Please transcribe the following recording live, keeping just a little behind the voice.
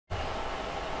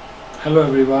Hello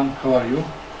everyone, how are you?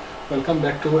 Welcome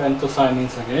back to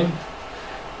Anthocyanins again.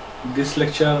 This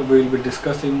lecture we will be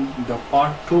discussing the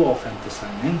part 2 of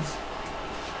anthocyanins.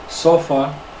 So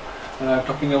far,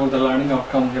 talking about the learning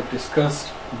outcome, we have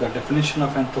discussed the definition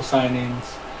of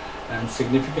anthocyanins and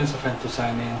significance of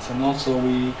anthocyanins, and also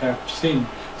we have seen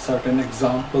certain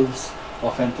examples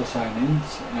of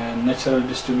anthocyanins and natural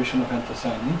distribution of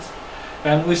anthocyanins.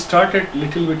 And we started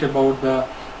little bit about the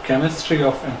chemistry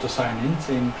of anthocyanins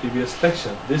in previous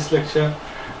lecture. This lecture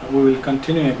we will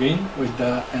continue again with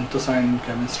the anthocyanin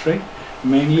chemistry.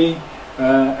 Mainly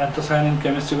anthocyanin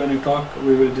chemistry, when we talk,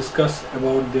 we will discuss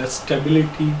about the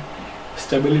stability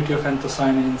of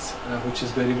anthocyanins, which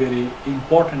is very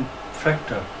important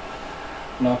factor.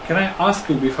 Now can I ask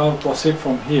you, before I proceed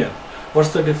from here,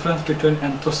 what's the difference between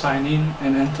anthocyanin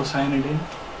and anthocyanidine?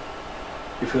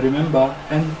 If you remember,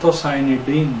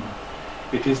 anthocyanidine,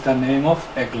 it is the name of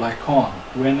a glycon.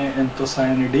 When an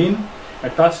anthocyanidine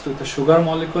attached to the sugar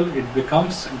molecule, it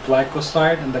becomes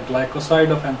glycoside, and the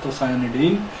glycoside of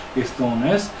anthocyanidine is known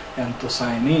as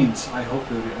anthocyanins. I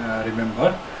hope you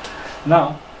remember.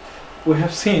 Now, we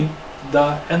have seen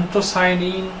the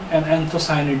anthocyanin and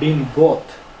anthocyanidine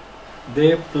both,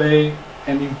 they play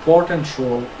an important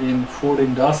role in food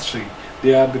industry.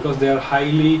 Because they are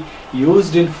highly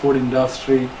used in food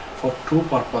industry for two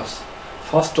purposes.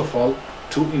 First of all,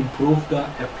 to improve the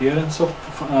appearance of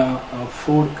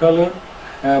food color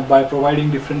by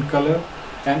providing different color,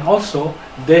 and also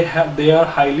they are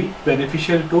highly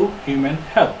beneficial to human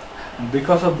health. And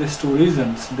because of these two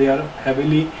reasons, they are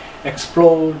heavily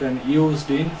explored and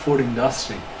used in food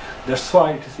industry. That's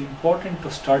why it is important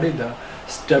to study the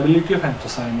stability of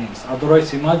anthocyanins.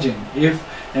 Otherwise, imagine if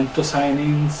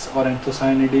anthocyanins or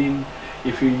anthocyanidine,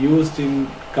 if you used in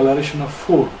coloration of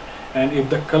food, and if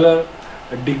the color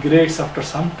degrades after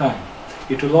some time,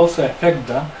 it will also affect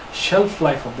the shelf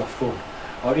life of the food.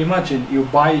 Or imagine you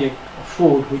buy a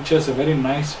food which has a very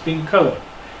nice pink color,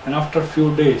 and after a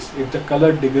few days, if the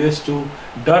color degrades to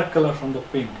dark color from the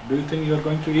pink, do you think you are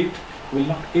going to eat? You will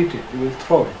not eat it, you will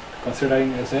throw it,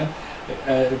 considering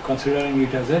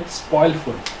it as a spoiled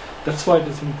food. That's why it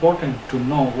is important to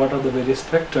know what are the various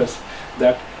factors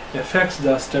that affects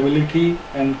the stability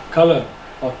and color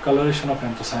or coloration of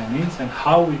anthocyanins, and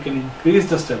how we can increase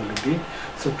the stability.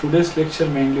 So today's lecture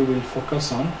mainly will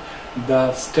focus on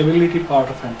the stability part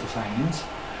of anthocyanins.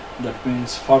 That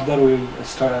means further we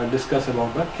will discuss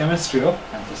about the chemistry of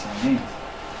anthocyanins.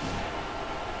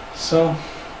 So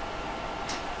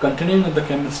continuing with the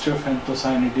chemistry of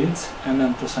anthocyanidins and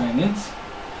anthocyanins,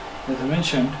 as I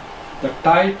mentioned, the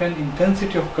type and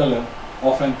intensity of color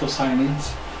of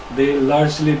anthocyanins, they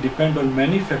largely depend on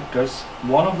many factors.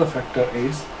 One of the factor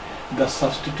is the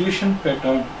substitution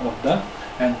pattern of the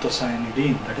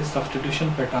anthocyanidine, that is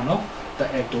substitution pattern of the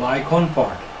glycon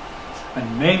part.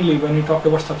 And mainly when we talk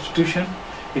about substitution,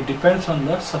 it depends on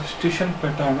the substitution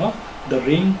pattern of the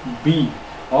ring B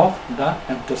of the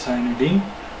anthocyanidine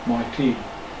moiety.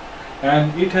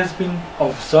 And it has been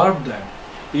observed that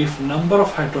if number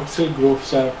of hydroxyl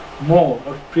groups are more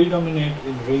or predominate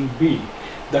in ring B,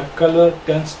 the color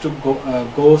tends to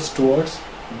goes towards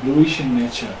bluish in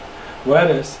nature.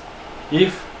 Whereas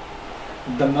if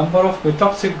the number of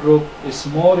methoxy group is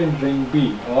more in ring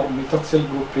B, or methoxyl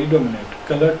group predominate,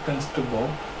 color tends to go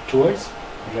towards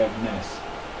redness.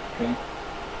 Okay.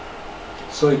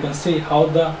 So you can see how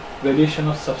the variation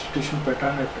of substitution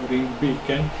pattern at ring B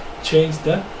can change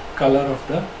the color of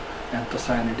the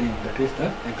anthocyanidine, that is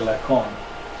the glycon.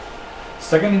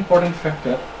 Second important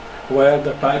factor where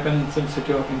the type and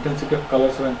intensity of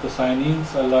colors of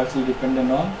anthocyanins are largely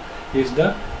dependent on is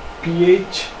the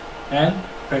pH and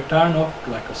pattern of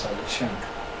glycosylation.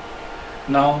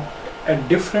 Now at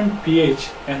different pH,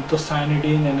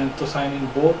 anthocyanidine and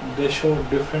anthocyanin both, they show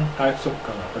different types of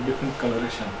color or different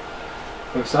coloration.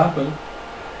 For example,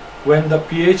 when the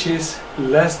pH is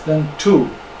less than 2,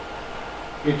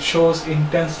 it shows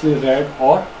intensely red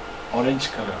or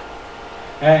orange color.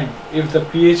 And if the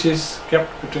pH is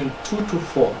kept between 2 to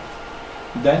 4,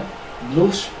 then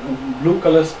blue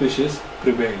color species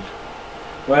prevailed.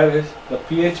 Whereas the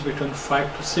pH between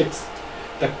 5 to 6,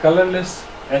 the colorless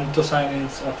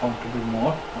anthocyanins are found to be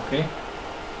more. Okay.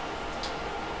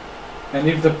 And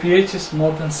if the pH is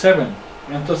more than 7,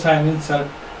 anthocyanins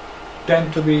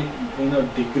tend to be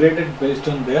degraded based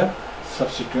on their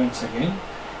substituents again.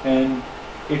 And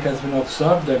it has been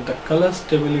observed that the color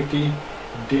stability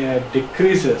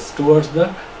decreases towards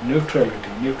the neutrality.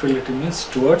 Neutrality means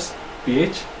towards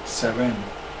pH 7.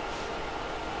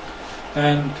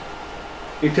 And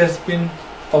it has been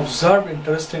observed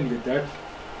interestingly that at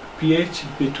pH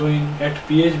between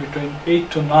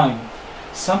 8 to 9,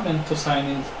 some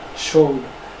anthocyanins showed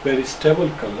very stable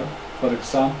color. For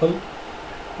example,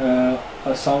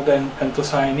 some of the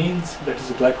anthocyanins, that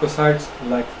is glycosides,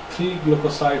 like 3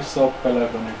 glucosides of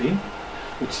pelargonidine,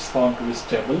 which is found to be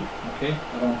stable, okay,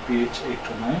 around pH 8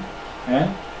 to 9,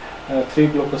 and 3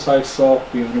 glucosides of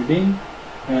pyonidine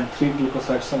and 3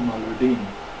 glucosides of malvidine.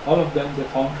 All of them they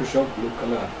found to show blue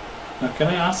color. Now, can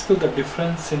I ask you the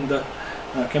difference in the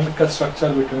chemical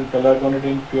structure between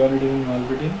pelargonidine, pyonidine, and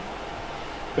malvidine?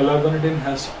 Pelargonidine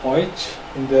has OH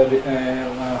in the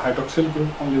hydroxyl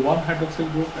group, only one hydroxyl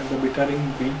group at the beta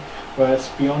ring B, whereas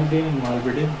pyonidine and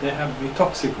malvidine they have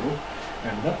methoxy group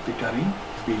at the beta ring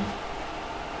B.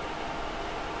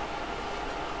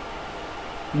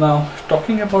 Now,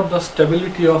 talking about the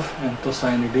stability of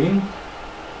anthocyanidine,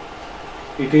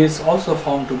 it is also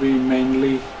found to be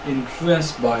mainly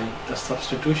influenced by the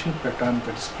substitution pattern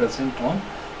that is present on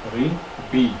ring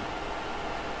B,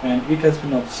 and it has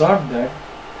been observed that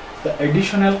the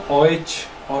additional OH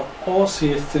or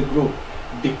OCH3 group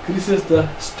decreases the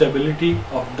stability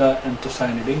of the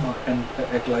anthocyanidine or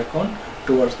a glycon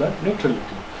towards the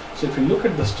neutrality. So if you look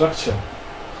at the structure,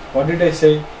 what did I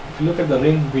say? If you look at the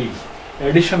ring B,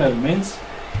 additional means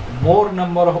more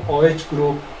number of OH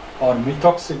group or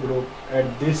methoxy group at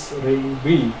this ring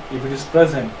B, if it is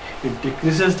present, it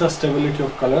decreases the stability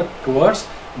of color towards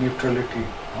neutrality.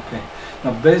 Okay.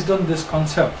 Now, based on this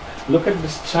concept, look at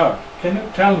this chart. Can you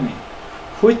tell me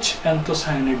which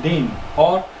anthocyanidine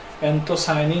or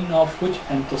anthocyanin of which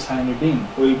anthocyanidine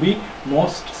will be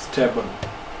most stable?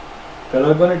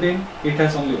 Pelargonidine, it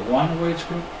has only one OH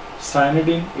group.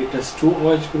 Cyanidine, it has 2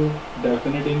 OH group.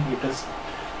 Degradation, it has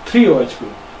 3 OH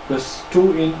group. Plus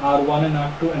 2 in R1 and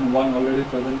R2 and 1 already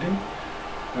present in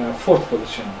 4th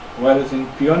position. Whereas in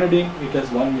pyonidine, it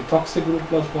has 1 methoxy group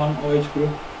plus 1 OH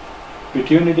group.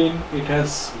 Pyonidine, it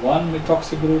has 1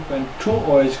 methoxy group and 2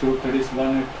 OH group, that is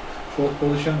 1 at 4th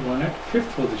position, 1 at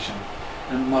 5th position.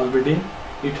 And malvidine,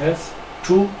 it has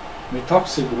 2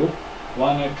 methoxy group,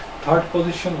 1 at 3rd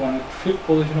position, 1 at 5th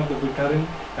position of the beta ring,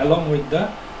 along with the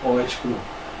OH group.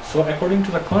 So according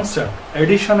to the concept,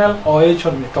 additional OH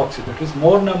or methoxy, that is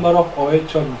more number of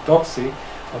OH or methoxy,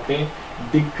 okay,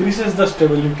 decreases the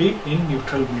stability in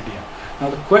neutral media. Now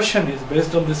the question is,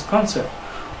 based on this concept,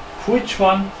 which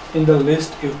one in the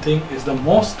list you think is the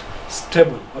most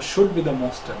stable or should be the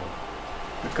most stable?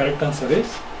 The correct answer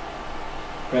is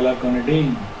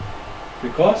pelargonidine,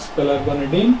 because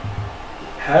pelargonidine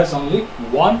has only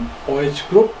one OH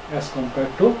group as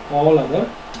compared to all other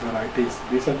varieties.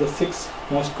 These are the 6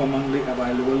 most commonly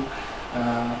available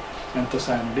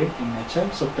anthocyanidine in nature.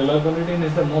 So pelargonidine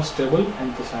is the most stable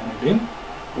anthocyanidine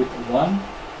with one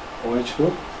OH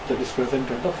group that is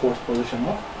present at the 4th position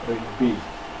of ring B.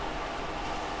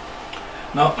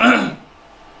 Now,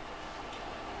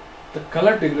 the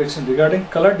color degradation, regarding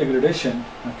color degradation,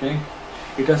 okay,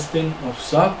 it has been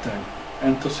observed that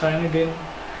anthocyanidine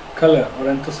color or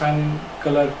anthocyanin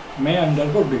color may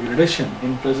undergo degradation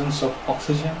in presence of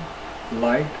oxygen,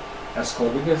 light,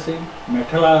 ascorbic acid,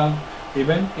 metal ion,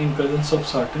 even in presence of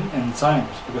certain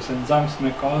enzymes, because enzymes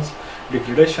may cause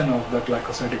degradation of the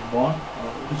glycosidic bond,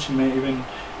 which may even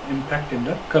impact in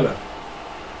the color.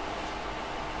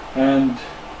 And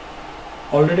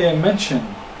already I mentioned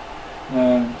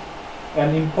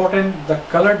the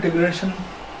color degradation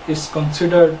is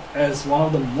considered as one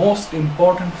of the most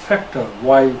important factor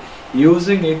while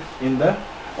using it in the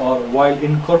or while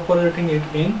incorporating it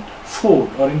in food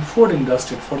or in food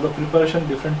industry for the preparation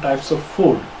different types of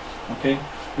food, okay,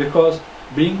 because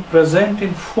being present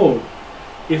in food,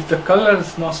 if the color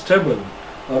is not stable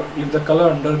or if the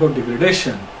color undergo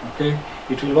degradation, okay,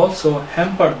 it will also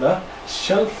hamper the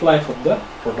shelf life of the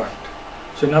product.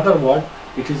 So in other words,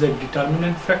 it is a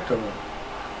determinant factor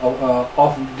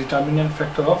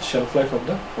of shelf life of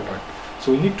the product.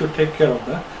 So we need to take care of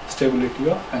the stability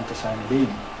of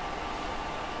anthocyanidine,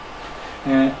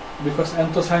 because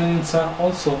anthocyanins are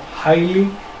also highly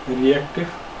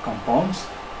reactive compounds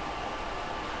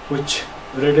which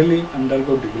readily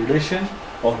undergo degradation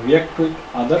or react with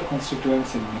other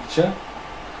constituents in mixture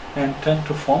and tend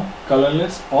to form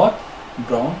colorless or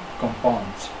brown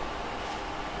compounds.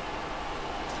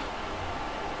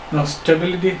 Now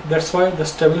stability, that's why the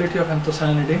stability of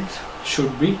anthocyanidines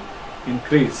should be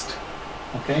increased,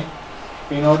 okay,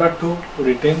 in order to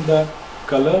retain the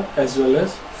color as well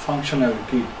as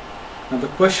functionality. Now the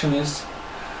question is,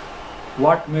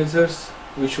 what measures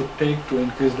we should take to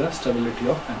increase the stability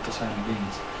of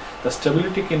anthocyanidines? The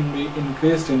stability can be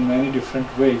increased in many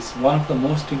different ways. One of the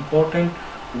most important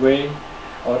way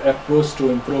or approach to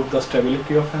improve the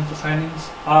stability of anthocyanins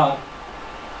are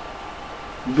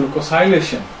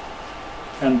glucosylation,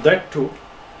 and that too,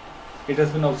 it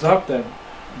has been observed that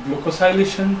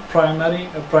glucosylation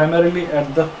primarily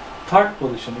at the third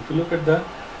position. If you look at the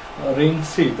ring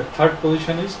C, the third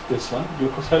position is this one.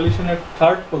 Glucosylation at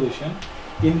third position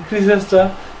increases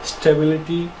the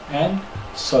stability and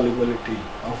solubility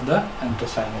of the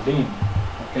anthocyanidine.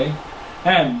 Okay,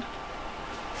 and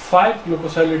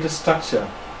 5-glucosylated structure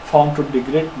found to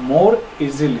degrade more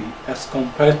easily as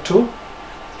compared to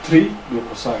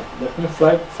 3-glucoside. That means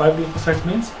 5-glucoside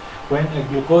means when a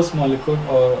glucose molecule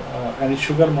or any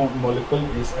sugar molecule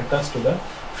is attached to the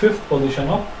fifth position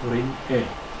of ring A.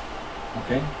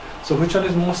 Okay, so which one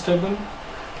is more stable?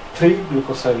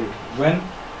 3-glucosylate. When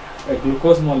a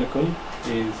glucose molecule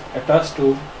is attached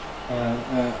to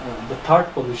the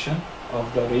third position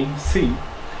of the ring C,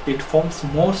 it forms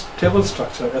more stable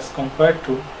structure as compared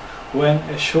to when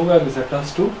a sugar is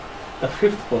attached to the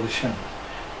fifth position.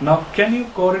 Now, can you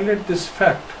correlate this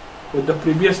fact with the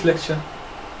previous lecture?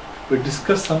 We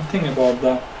discussed something about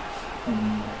the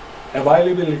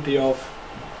availability of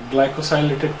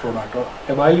glycosylated product or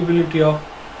availability of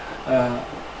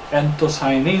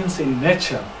anthocyanins in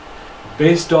nature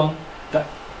based on the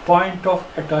point of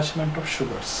attachment of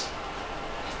sugars.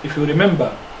 If you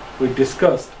remember, we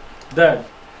discussed that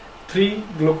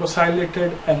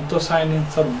 3-glucosylated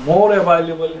anthocyanins are more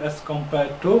available as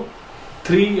compared to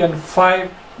 3 and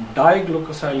 5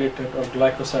 diglucosylated or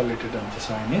glycosylated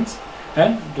anthocyanins,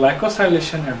 and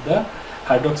glycosylation at the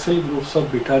hydroxyl groups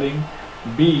of beta ring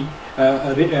B,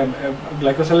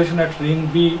 glycosylation at ring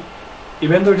B,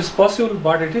 even though it is possible,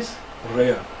 but it is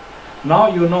rare. Now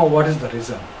you know what is the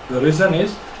reason. The reason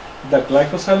is the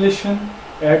glycosylation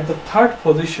at the third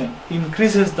position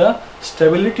increases the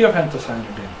stability of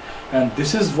anthocyanidine, and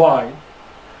this is why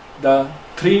the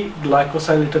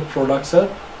 3-glycosylated products are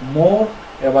more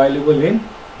available in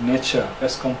nature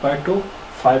as compared to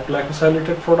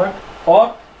 5-glycosylated product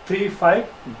or 3,5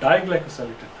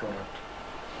 diglycosylated product.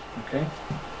 Okay.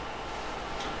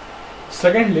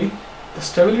 Secondly, the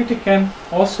stability can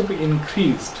also be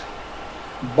increased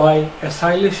by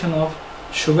acylation of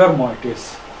sugar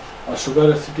moieties or sugar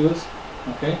residues.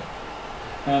 Okay,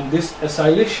 and this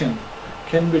acylation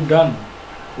can be done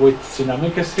with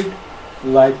cinnamic acid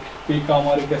like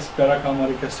p-calmaric acid,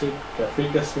 para-calmaric acid,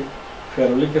 caffeic acid,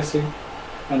 ferulic acid,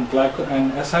 and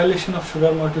acylation of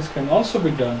sugar moieties can also be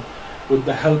done with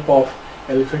the help of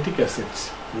aliphatic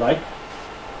acids like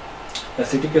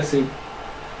acetic acid,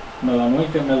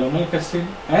 malonic acid,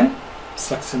 and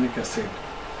succinic acid.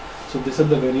 So these are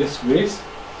the various ways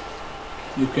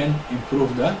you can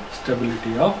improve the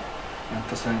stability of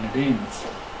anthocyanidines.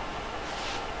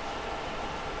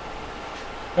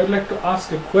 I would like to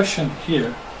ask a question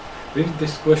here. Read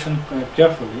this question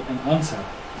carefully and answer.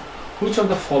 Which of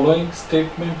the following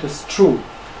statement is true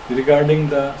regarding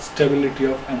the stability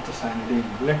of anthocyanidine?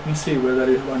 Let me see whether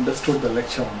you have understood the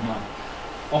lecture or not.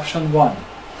 Option 1.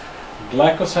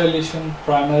 Glycosylation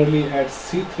primarily at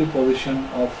C3 position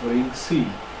of ring C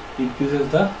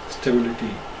increases the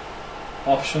stability.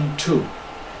 Option 2.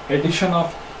 Addition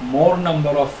of more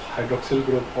number of hydroxyl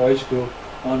group, OH group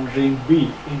on ring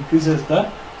B increases the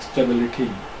stability.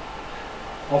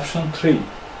 Option 3.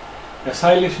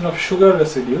 Acylation of sugar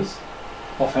residues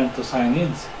of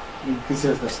anthocyanins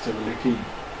increases the stability.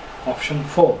 Option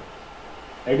 4.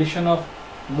 Addition of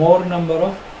more number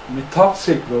of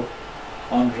methoxy group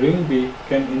on ring B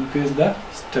can increase the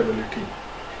stability.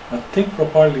 Now think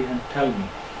properly and tell me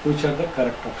which are the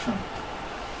correct options.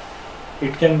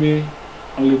 It can be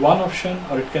only one option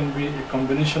or it can be a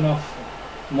combination of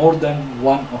more than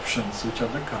one options. Which are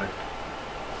the correct?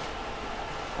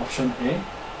 Option A,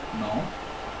 no.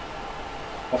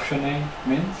 Option A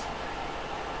means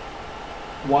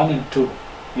 1 and 2.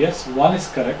 Yes, 1 is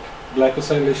correct.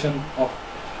 Glycosylation of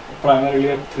primarily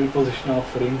at 3 position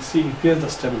of ring C increases the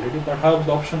stability, but how is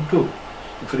the option 2?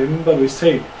 If you remember, we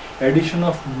said addition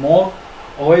of more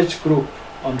OH group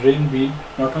on ring B,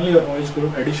 not only OH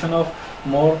group, addition of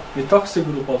more methoxy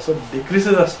group also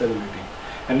decreases the stability.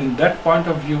 And in that point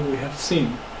of view, we have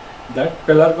seen that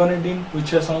pelargonidine,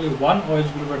 which has only one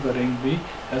OH group at the ring B,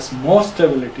 has more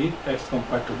stability as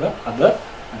compared to the other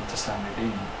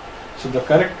anthocyanidine. So the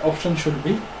correct option should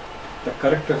be, the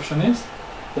correct option is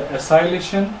the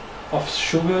acylation of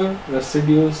sugar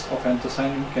residues of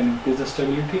anthocyanin can increase the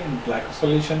stability, and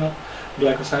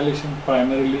glycosylation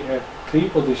primarily at 3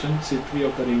 position C3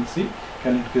 of the ring C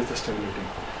can increase the stability.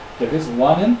 That is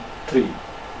 1 and 3.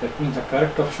 That means the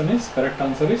correct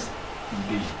answer is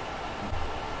D.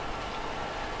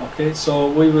 Okay, so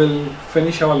we will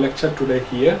finish our lecture today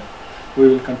here. We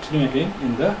will continue again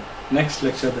in the next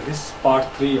lecture, that is part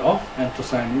 3 of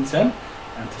anthocyanins and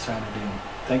anthocyanidine.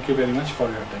 Thank you very much for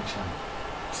your attention.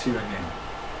 See you again.